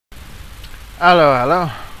Hello,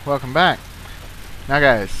 hello. Welcome back. Now,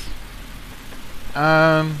 guys,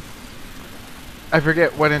 I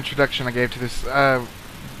forget what introduction I gave to this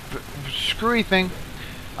screwy thing.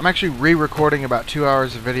 I'm actually re-recording about 2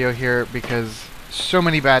 hours of video here because so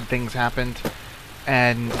many bad things happened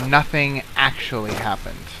and nothing actually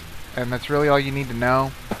happened. And that's really all you need to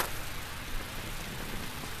know.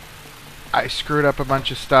 I screwed up a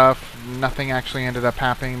bunch of stuff. Nothing actually ended up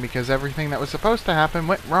happening because everything that was supposed to happen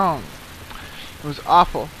went wrong. It was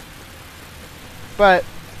awful. But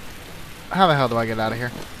how the hell do I get out of here?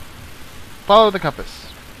 Follow the compass.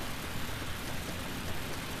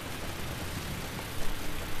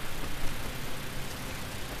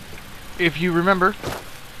 If you remember,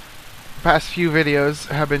 the past few videos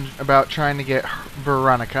have been about trying to get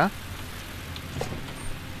Veronica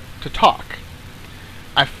to talk.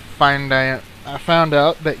 I found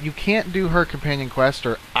out that you can't do her companion quest,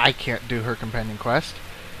 or I can't do her companion quest,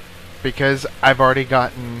 because I've already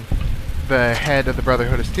gotten the head of the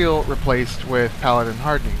Brotherhood of Steel replaced with Paladin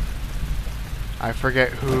Hardening. I forget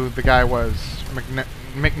who the guy was.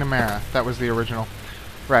 McNamara. That was the original.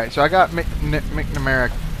 Right, so I got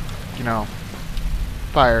McNamara, you know,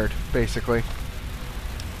 fired, basically.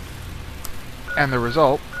 And the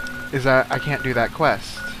result is that I can't do that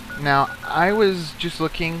quest. Now, I was just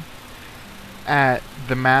looking at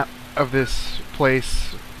the map of this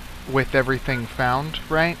place with everything found,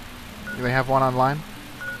 right? Do they have one online?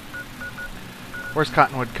 Where's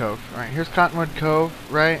Cottonwood Cove? Alright, here's Cottonwood Cove,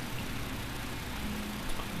 right?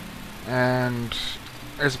 And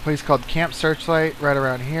there's a place called Camp Searchlight right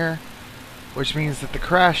around here, which means that the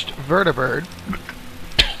crashed vertibird...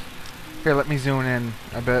 Here, let me zoom in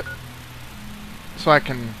a bit so I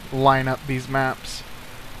can line up these maps.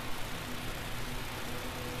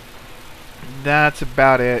 That's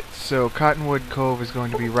about it. So Cottonwood Cove is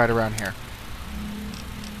going to be right around here.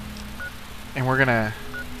 And we're gonna...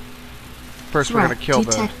 First we're gonna kill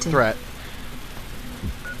the threat.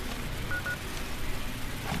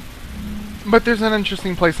 But there's an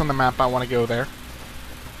interesting place on the map I want to go there.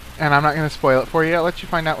 And I'm not gonna spoil it for you. I'll let you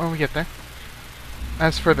find out when we get there.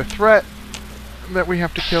 As for the threat that we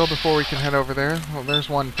have to kill before we can head over there, well, there's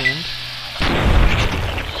one fiend.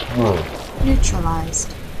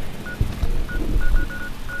 Neutralized.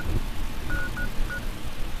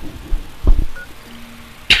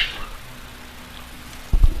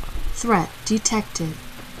 Threat detected.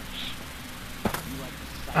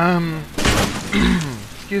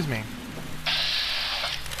 Excuse me.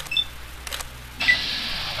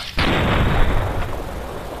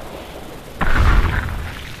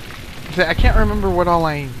 See, I can't remember what all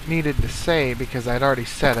I needed to say because I'd already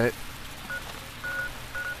said it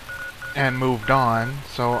and moved on,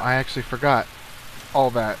 so I actually forgot all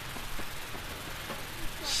that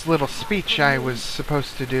little speech I was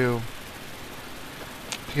supposed to do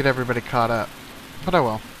to get everybody caught up. But I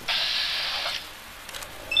will.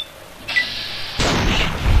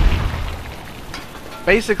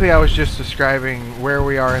 Basically, I was just describing where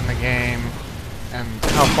we are in the game and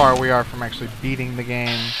how far we are from actually beating the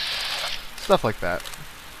game. Stuff like that.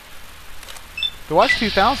 The Watch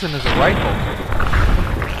 2000 is a rifle.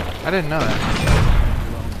 I didn't know that.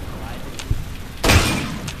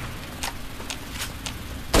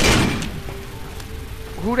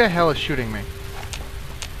 Who the hell is shooting me?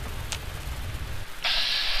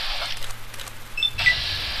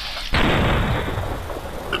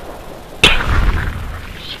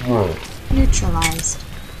 Neutralized.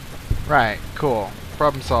 Right, cool.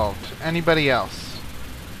 Problem solved. Anybody else?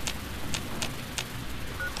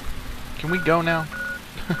 Can we go now?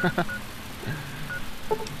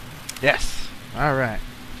 Yes. Alright.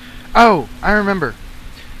 Oh, I remember.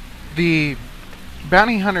 The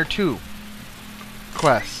Bounty Hunter 2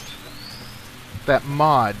 quest. That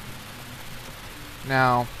mod.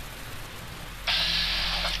 Now,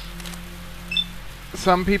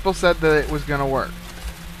 some people said that it was gonna work.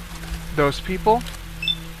 Those people,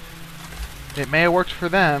 it may have worked for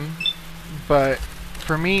them, but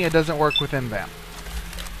for me it doesn't work with nVamp.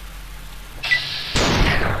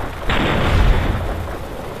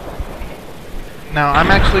 Now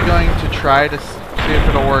I'm actually going to try to see if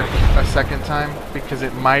it'll work a second time because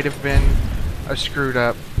it might have been a screwed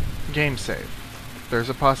up game save. There's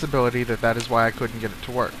a possibility that that is why I couldn't get it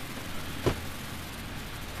to work.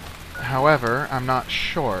 However, I'm not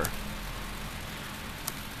sure.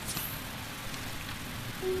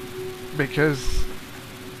 Because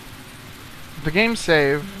the game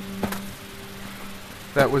save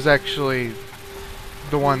that was actually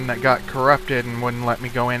the one that got corrupted and wouldn't let me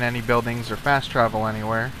go in any buildings or fast travel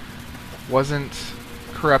anywhere wasn't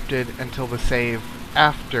corrupted until the save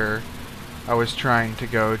after I was trying to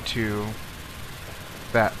go to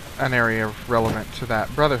that an area relevant to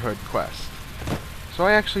that Brotherhood quest. So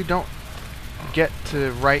I actually don't get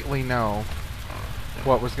to rightly know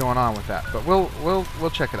what was going on with that, but we'll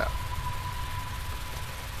check it out.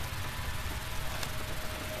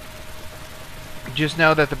 Just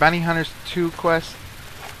know that the Bounty Hunters 2 quest,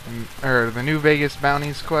 or the New Vegas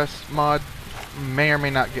Bounties quest mod, may or may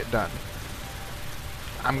not get done.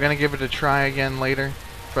 I'm gonna give it a try again later,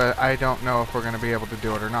 but I don't know if we're gonna be able to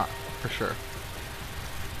do it or not, for sure.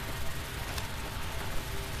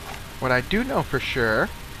 What I do know for sure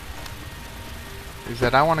is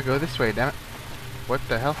that I want to go this way, damn it. What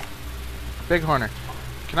the hell? Bighorner.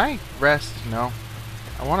 Can I rest? No.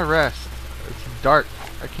 I want to rest. It's dark.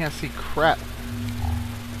 I can't see crap.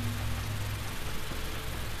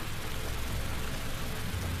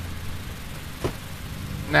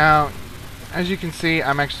 Now, as you can see,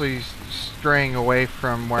 I'm actually straying away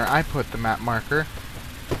from where I put the map marker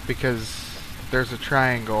because there's a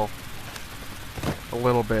triangle a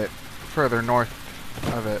little bit further north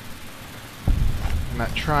of it. And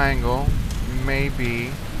that triangle may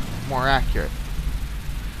be more accurate.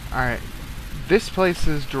 Alright, this place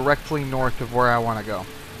is directly north of where I want to go.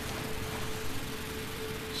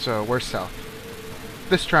 So, we're south.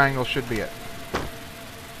 This triangle should be it.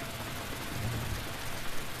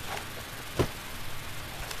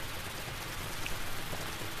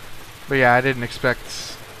 But yeah, I didn't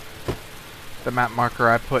expect the map marker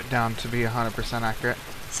I put down to be 100% accurate.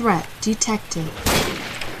 Threat detected.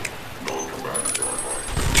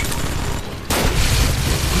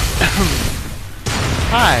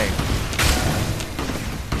 Hi!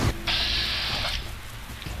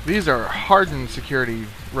 These are hardened security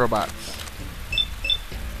robots.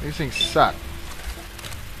 These things suck.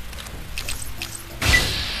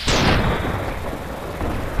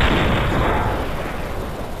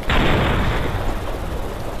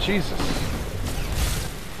 Jesus.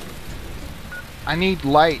 I need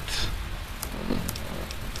light.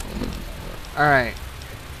 Alright.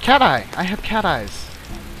 Cat eye. I have cat eyes.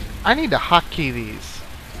 I need to hotkey these.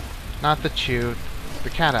 Not the chew, the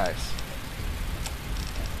cat eyes.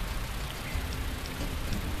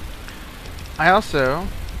 I also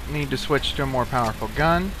need to switch to a more powerful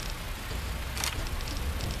gun.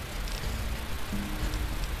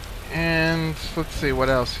 And let's see what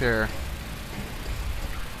else here.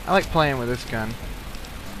 I like playing with this gun.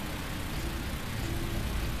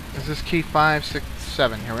 Is this key 5, 6,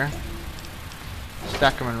 7? Here we are.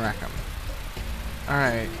 Stack them and rack them.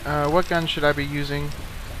 Alright, what gun should I be using?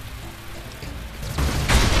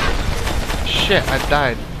 Shit, I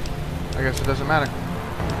died. I guess it doesn't matter.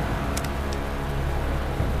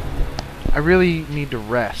 I really need to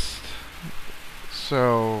rest.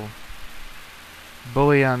 So,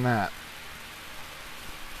 bully on that.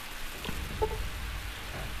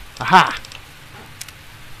 Aha!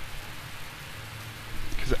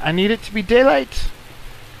 Because I need it to be daylight.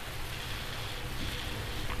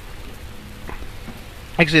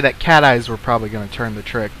 Actually, that cat eyes were probably going to turn the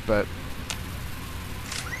trick, but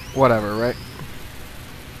whatever, right?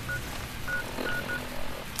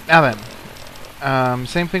 Now then,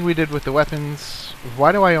 same thing we did with the weapons.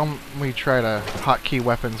 Why do I only try to hotkey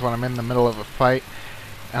weapons when I'm in the middle of a fight,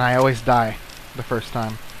 and I always die the first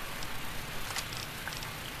time?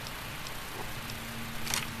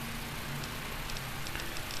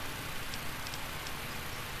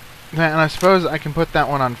 And I suppose I can put that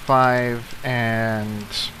one on 5, and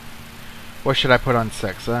what should I put on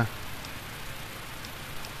 6, huh?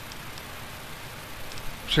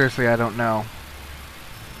 Seriously, I don't know.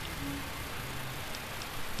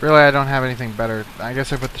 Really, I don't have anything better. I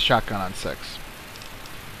guess I put the shotgun on 6.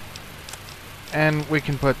 And we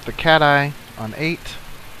can put the cat eye on 8.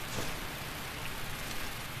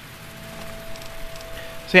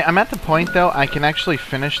 See, I'm at the point, though, I can actually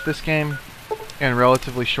finish this game in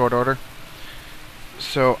relatively short order.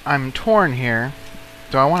 So I'm torn here.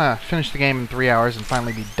 Do I want to finish the game in 3 hours and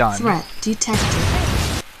finally be done? Threat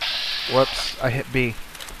detected. Whoops, I hit B.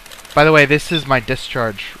 By the way, this is my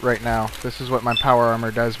discharge right now. This is what my power armor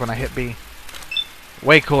does when I hit B.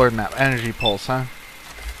 Way cooler than that energy pulse, huh?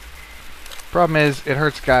 Problem is, it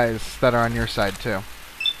hurts guys that are on your side too.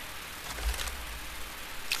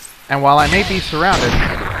 And while I may be surrounded,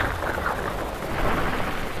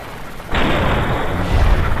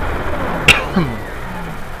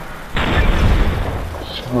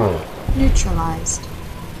 Neutralized.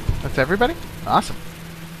 that's everybody? Awesome.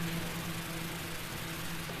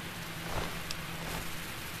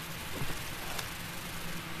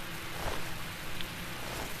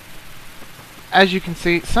 As you can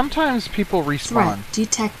see, sometimes people respawn. Threat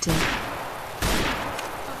detected.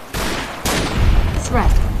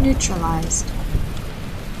 Threat neutralized.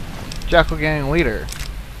 Jackal Gang leader.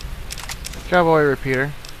 Cowboy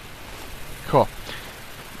repeater. Cool.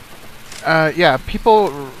 Yeah, people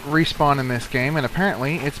respawn in this game, and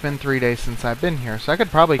apparently it's been 3 days since I've been here, so I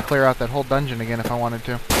could probably clear out that whole dungeon again if I wanted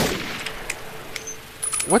to.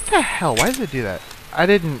 What the hell? Why does it do that? I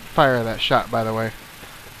didn't fire that shot, by the way.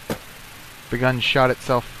 The gun shot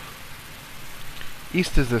itself.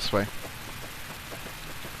 East is this way.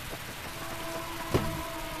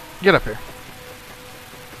 Get up here.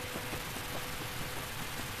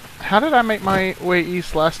 How did I make my way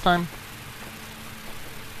east last time?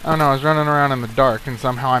 Oh no, I was running around in the dark and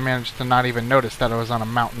somehow I managed to not even notice that I was on a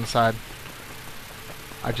mountainside.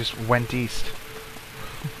 I just went east.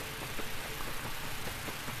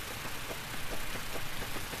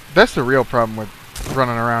 That's the real problem with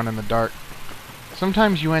running around in the dark.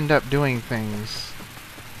 Sometimes you end up doing things,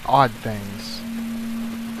 odd things.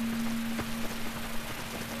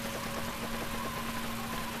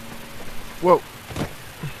 Whoa.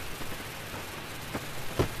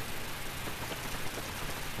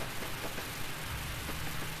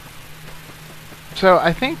 So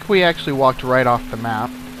I think we actually walked right off the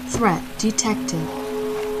map. Threat detected.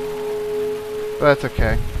 But that's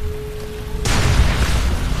okay.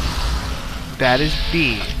 That is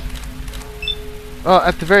B. Well,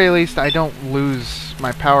 at the very least, I don't lose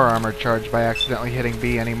my power armor charge by accidentally hitting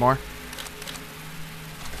B anymore.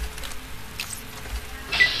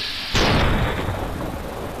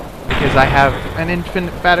 Because I have an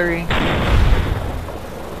infinite battery.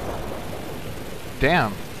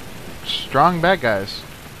 Damn. Strong bad guys.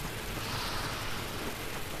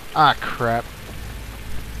 Ah, crap.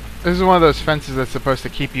 This is one of those fences that's supposed to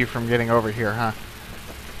keep you from getting over here, huh?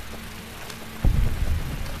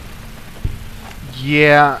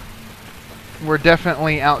 Yeah. We're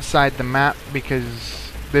definitely outside the map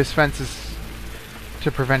because this fence is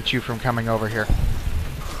to prevent you from coming over here.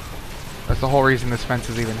 That's the whole reason this fence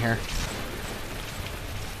is even here.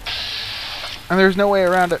 And there's no way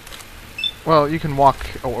around it. Well, you can walk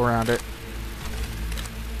around it.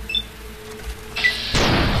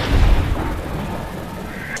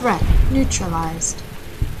 Threat neutralized.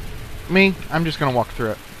 Me, I'm just gonna walk through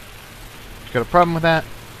it. Got a problem with that?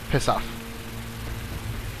 Piss off.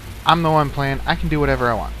 I'm the one playing. I can do whatever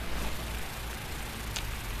I want.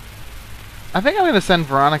 I think I'm gonna send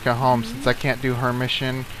Veronica home since I can't do her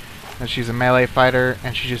mission. And she's a melee fighter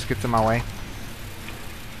and she just gets in my way.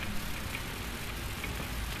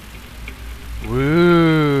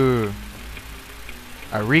 Woo!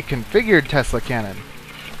 A reconfigured Tesla cannon.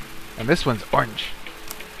 And this one's orange.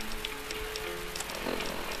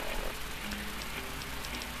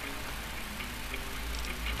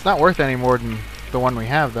 It's not worth any more than the one we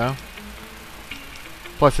have, though.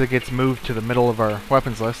 Plus it gets moved to the middle of our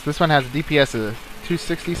weapons list. This one has a DPS of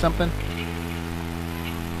 260 something.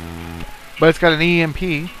 But it's got an EMP.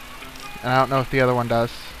 And I don't know if the other one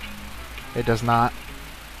does. It does not.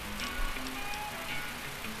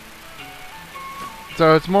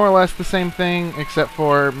 So it's more or less the same thing, except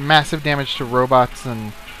for massive damage to robots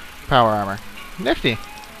and power armor. Nifty.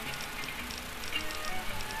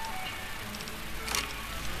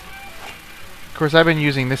 Of course, I've been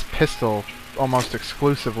using this pistol almost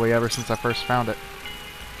exclusively ever since I first found it.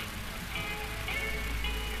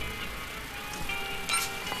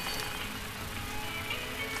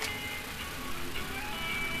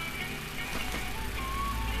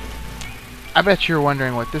 I bet you're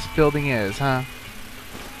wondering what this building is, huh?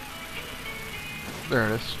 There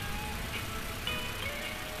it is.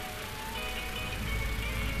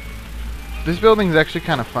 This building's actually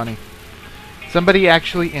kind of funny. Somebody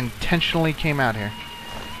actually intentionally came out here.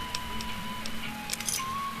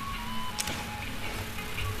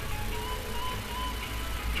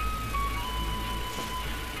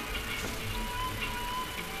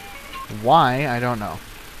 Why, I don't know.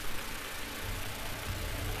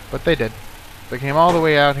 But they did. They came all the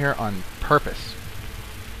way out here on purpose.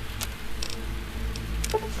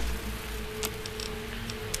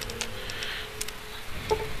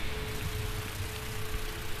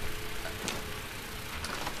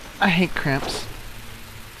 I hate cramps.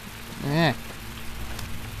 Eh.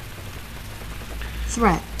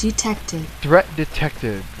 Threat detected. Threat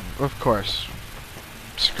detected. Of course.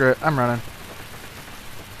 Screw it. I'm running.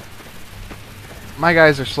 My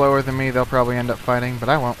guys are slower than me. They'll probably end up fighting, but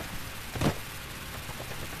I won't.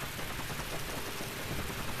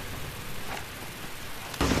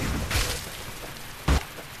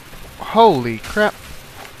 Holy crap.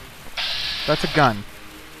 That's a gun.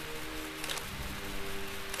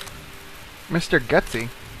 Mr. Gutsy.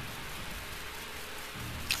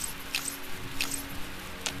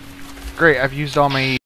 Great, I've used all my